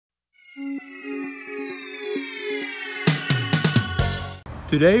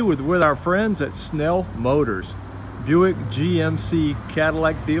Today with our friends at Snell Motors, Buick GMC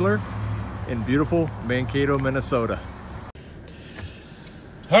Cadillac dealer in beautiful Mankato, Minnesota.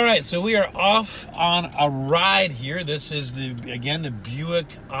 All right, so we are off on a ride here. This is again the Buick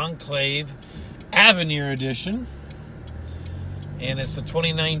Enclave Avenir edition, and it's the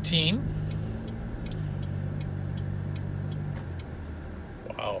 2019.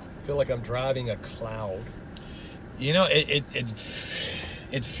 Wow, I feel like I'm driving a cloud. You know, it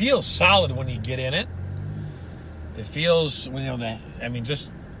feels solid when you get in it. It feels,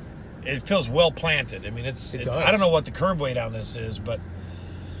 it feels well planted. I mean, it does. I don't know what the curb weight on this is, but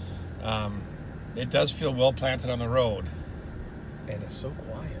it does feel well planted on the road. And it's so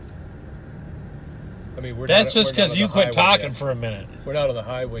quiet. I mean, that's just because you quit talking for a minute. We're not on the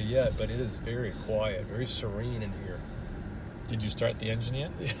highway yet, but it is very quiet, very serene in here. Did you start the engine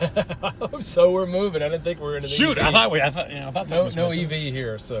yet? I hope so. We're moving. I didn't think we were in the Shoot, EV. I thought no EV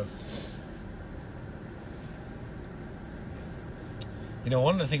here, so. You know,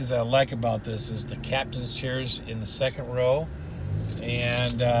 one of the things that I like about this is the captain's chairs in the second row,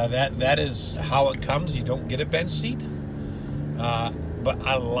 and that is how it comes. You don't get a bench seat, but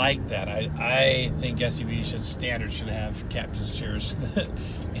I like that. I think SUVs should have captain's chairs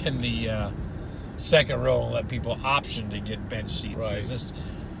in the second row and let people option to get bench seats. Right. It's just,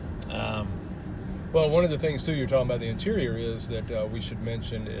 well, one of the things too you're talking about the interior is that we should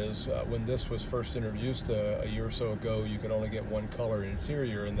mention is when this was first introduced a year or so ago, you could only get one color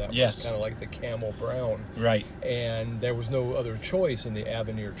interior, and that was kind of like the camel brown. Right. And there was no other choice in the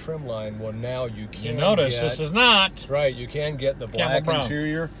Avenir trim line. Well, now you can. You notice this is not. Right. You can get the black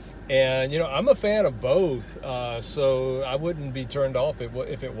interior. And, you know, I'm a fan of both, so I wouldn't be turned off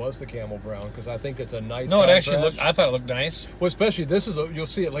if it was the camel brown, because I think it's a nice contrast. I thought it looked nice. Well, especially this is you'll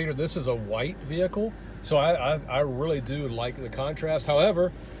see it later, this is a white vehicle, so I really do like the contrast.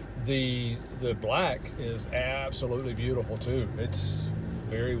 However, the black is absolutely beautiful, too. It's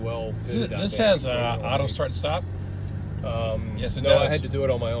very well fitted. This has auto start stop? Yes, it does. No, I had to do it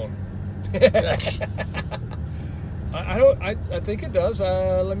on my own. I think it does.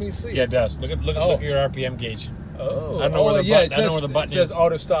 Let me see. Yeah, it does. Look at your RPM gauge. Oh, I don't know where the button. I don't know where the button is. It says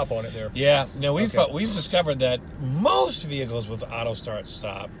auto stop on it there. Yeah. No, we've discovered that most vehicles with auto start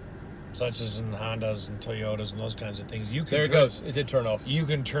stop, such as in Hondas and Toyotas and those kinds of things, you can there it goes. It did turn off. You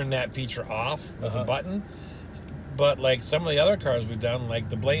can turn that feature off with a button, but like some of the other cars we've done, like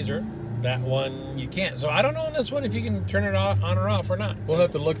the Blazer, that one you can't. So I don't know on this one if you can turn it on or off or not. We'll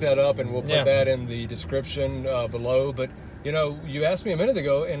have to look that up, and we'll put that in the description below. But you know, you asked me a minute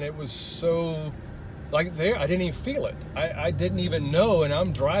ago, and it was so like there, I didn't even feel it. I didn't even know, and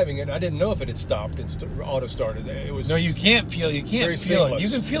I'm driving it, and I didn't know if it had stopped and auto started. It was you can't feel. You can't feel seamless. it.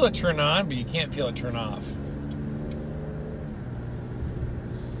 You can feel it turn on, but you can't feel it turn off.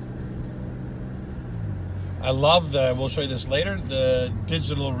 I love we'll show you this later, the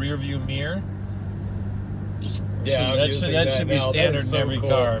digital rear view mirror. Yeah, that should be standard in every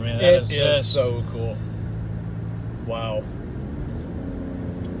car, man. It is just so cool. Wow.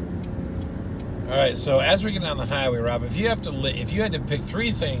 All right, so as we get on the highway, Rob, if you had to pick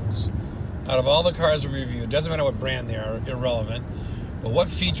three things out of all the cars we review, it doesn't matter what brand they are, irrelevant, but what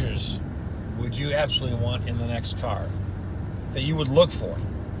features would you absolutely want in the next car that you would look for?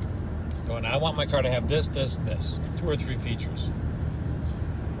 Going, I want my car to have this, this, and this. 2 or 3 features.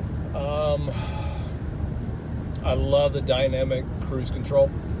 I love the dynamic cruise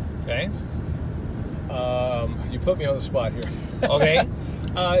control. Okay. You put me on the spot here. Okay.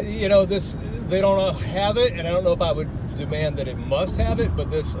 You know, they don't have it, and I don't know if I would demand that it must have it,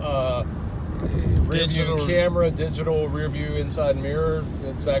 but this rear view camera, digital rear view inside mirror,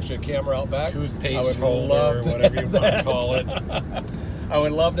 it's actually a camera out back. Toothpaste holder, whatever you want to call it. I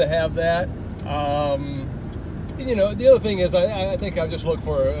would love to have that. You know, the other thing is I think I just look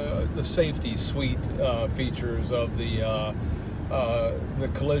for the safety suite features of the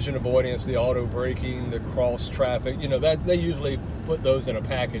collision avoidance, the auto braking, the cross traffic. You know, they usually put those in a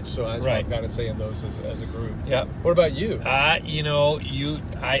package, so I'm kind of saying those as a group. Yeah. What about you? You know,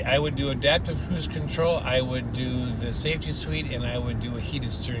 I would do adaptive cruise control. I would do the safety suite, and I would do a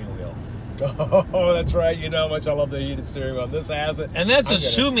heated steering wheel. Oh, that's right. You know how much I love the heated steering wheel. This has it. And that's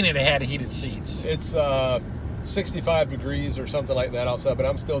assuming it had heated seats. It's 65 degrees or something like that outside, but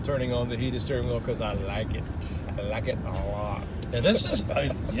I'm still turning on the heated steering wheel because I like it. I like it a lot.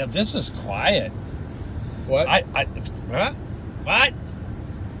 Yeah, this is quiet. What? What?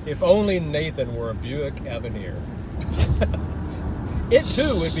 If only Nathan were a Buick Avenir. it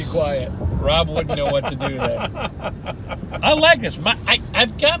too would be quiet. Rob wouldn't know what to do there. I like this.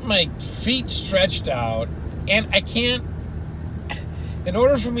 I've got my feet stretched out, and I can't. In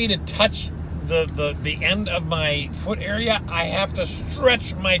order for me to touch the end of my foot area, I have to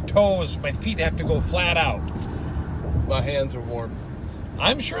stretch my toes. My feet have to go flat out. My hands are warm.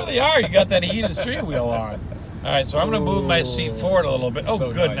 I'm sure they are. You got that heated steering wheel on. All right, so I'm going to move my seat forward a little bit. Oh,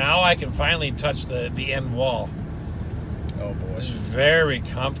 so good. nice. Now I can finally touch the end wall. Oh, boy. It's very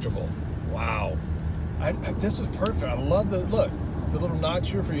comfortable. Wow. This is perfect. I love the little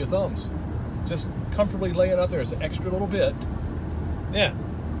notch here for your thumbs. Just comfortably laying up there. It's an extra little bit. Yeah.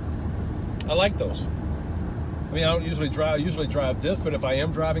 I like those. I mean, I don't usually drive. I usually drive this, but if I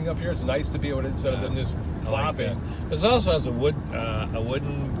am driving up here, it's nice to be able to, instead of just flopping. Like this also has a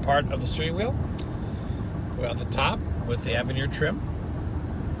wooden part of the steering wheel. We're at the top with the Avenir trim.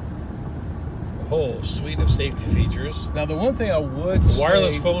 A whole suite of safety features. Now, the one thing I would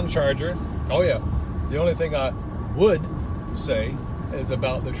Wireless say, phone charger. Oh yeah. The only thing I would say is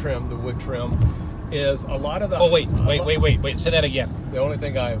about the trim, the wood trim, is a lot of the. Oh wait. Say that again. The only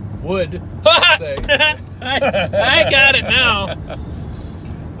thing I would say. I got it now.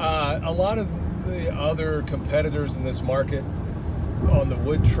 A lot of the other competitors in this market on the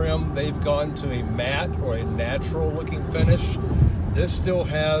wood trim, they've gone to a matte or a natural looking finish. This still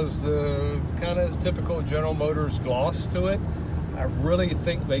has the kind of typical General Motors gloss to it. I really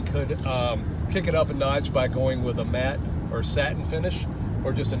think they could kick it up a notch by going with a matte or satin finish,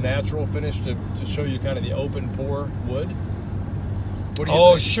 or just a natural finish to show you kind of the open pore wood. What do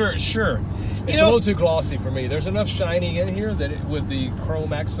you think? Sure. It's a little too glossy for me. There's enough shining in here that with the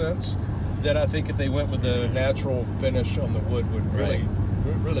chrome accents that I think if they went with the natural finish on the wood would really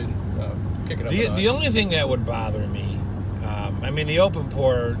kick it up a notch. The only thing that would bother me, I mean, the open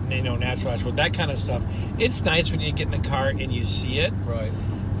pore, natural ash wood, that kind of stuff, it's nice when you get in the car and you see it. Right.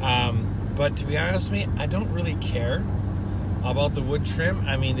 But to be honest with me, I don't really care about the wood trim.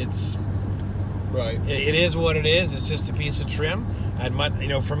 I mean, it's right. It is what it is. It's just a piece of trim.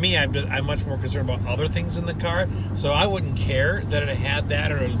 For me, I'm much more concerned about other things in the car. So I wouldn't care that it had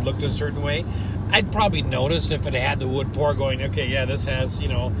that or it looked a certain way. I'd probably notice if it had the wood pore going, okay, yeah, this has,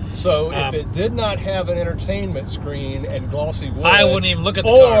 So if it did not have an entertainment screen and glossy wood, I wouldn't even look at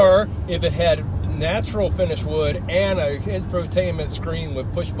the car. Or if it had natural finish wood and an infotainment screen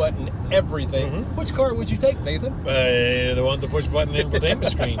with push button everything, which car would you take, Nathan? The one with the push button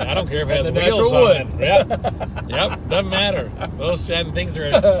infotainment screen. I don't care if it has the wheels natural on it. Yep, doesn't matter. Those sad things are.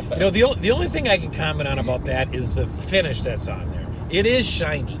 The only thing I can comment on about that is the finish that's on there. It is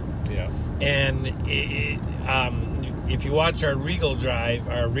shiny. Yeah. And if you watch our Regal drive,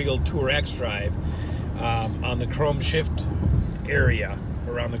 our Regal Tour X drive, on the chrome shift area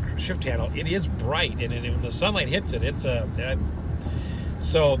around the shift handle, it is bright, and when the sunlight hits it, it's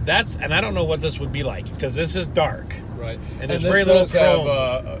so that's, and I don't know what this would be like because this is dark, right? And there's very little chrome.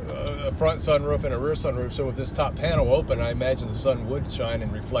 Have a front sunroof and a rear sunroof, so with this top panel open, I imagine the sun would shine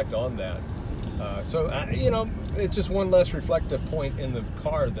and reflect on that. It's just one less reflective point in the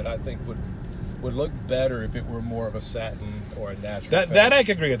car that I think would look better if it were more of a satin or a natural finish. That I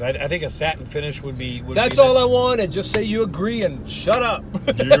could agree with. I think a satin finish would be. That's all I wanted. Just say you agree and shut up.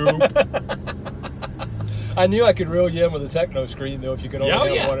 I knew I could reel you in with a techno screen, though, if you could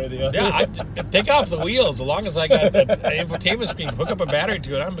only have one or the other. Yeah, take off the wheels. As long as I got the infotainment screen, hook up a battery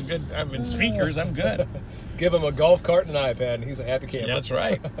to it, I'm good. I'm in speakers, I'm good. Give him a golf cart and an iPad, and he's a happy camper. Yeah, that's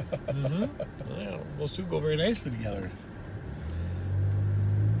right. Yeah, those two go very nicely together.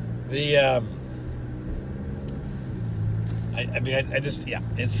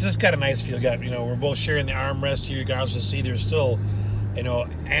 It's just got a nice feel. We're both sharing the armrest here. You can also see there's still,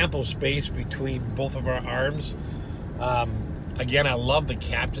 ample space between both of our arms. Again, I love the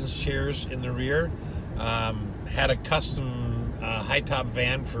captain's chairs in the rear. Had a custom high top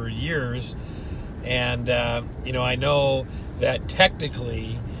van for years, and I know that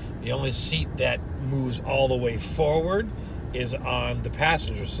technically the only seat that moves all the way forward is on the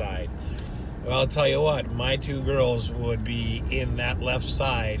passenger side. Well, I'll tell you what, my two girls would be in that left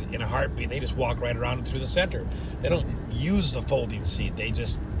side in a heartbeat. They just walk right around through the center. They don't use the folding seat.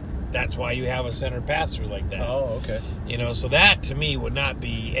 That's why you have a center pass-through like that. Oh, okay. So that to me would not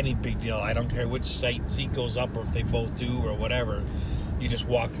be any big deal. I don't care which seat goes up or if they both do or whatever. You just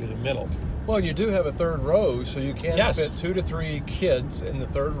walk through the middle. Well, you do have a third row, so you can fit 2 to 3 kids in the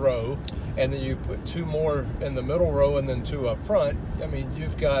third row, and then you put 2 more in the middle row and then 2 up front. I mean,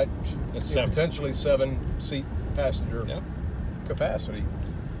 you've got potentially 7-seat passenger capacity.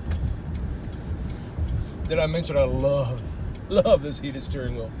 Did I mention I love this heated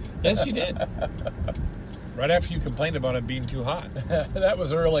steering wheel? Yes, you did. Right after you complained about it being too hot. That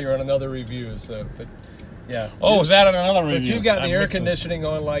was earlier in another review, so, but yeah. Oh, was that on another review? But you've got the air conditioning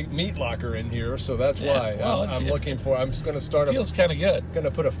on like meat locker in here, so that's why. Well, I'm looking for, I'm just going to start feels kind of good. Going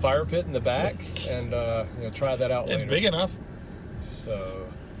to put a fire pit in the back and try that out later. It's big enough. So,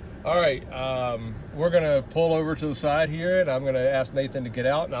 all right, we're going to pull over to the side here, and I'm going to ask Nathan to get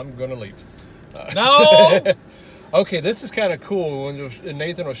out, and I'm going to leave. No! Okay, this is kind of cool, and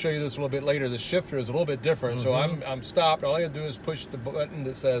Nathan will show you this a little bit later. The shifter is a little bit different, so I'm stopped. All I got to do is push the button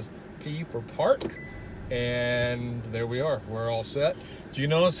that says P for park, and there we are. We're all set. Do you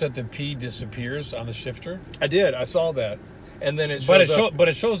notice that the P disappears on the shifter? I did. I saw that. And then it shows up. But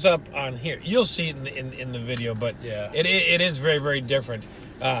it shows up on here. You'll see it in the video, but yeah, it is very, very different.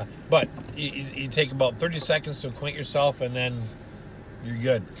 But you take about 30 seconds to acquaint yourself, and then you're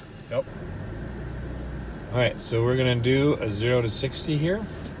good. Yep. All right, so we're going to do a 0 to 60 here.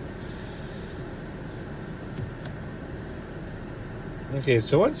 Okay,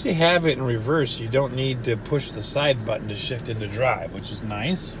 so once you have it in reverse, you don't need to push the side button to shift into drive, which is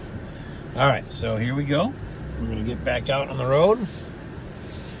nice. All right, so here we go. We're going to get back out on the road.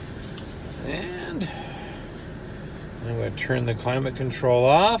 And I'm going to turn the climate control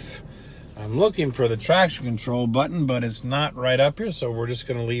off. I'm looking for the traction control button, but it's not right up here, so we're just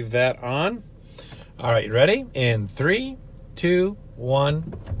going to leave that on. All right, ready? In 3, 2,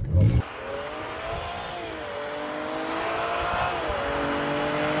 1, go.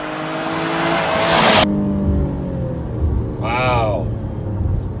 Wow.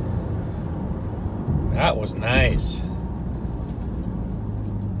 That was nice.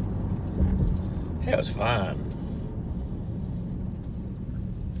 That was fun.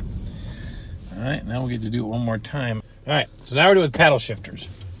 All right, now we get to do it one more time. All right, so now we're doing paddle shifters.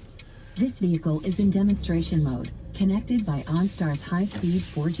 This vehicle is in demonstration mode, connected by OnStar's high-speed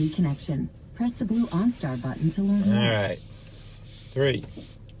 4G connection. Press the blue OnStar button to learn more. All right. 3,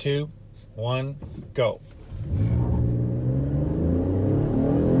 2, 1, go.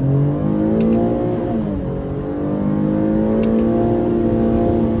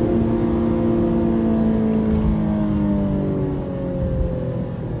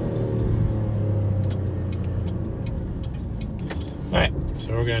 So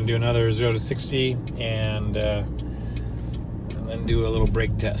we're going to do another 0 to 60 and then do a little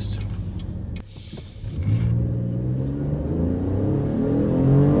brake test.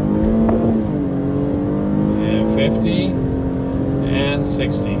 And 50 and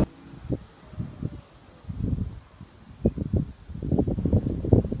 60.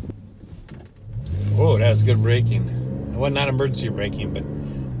 Whoa, that was good braking. Well, not emergency braking, but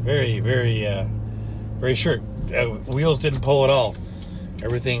very, very, very sure. Wheels didn't pull at all.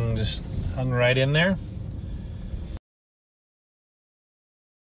 Everything just hung right in there.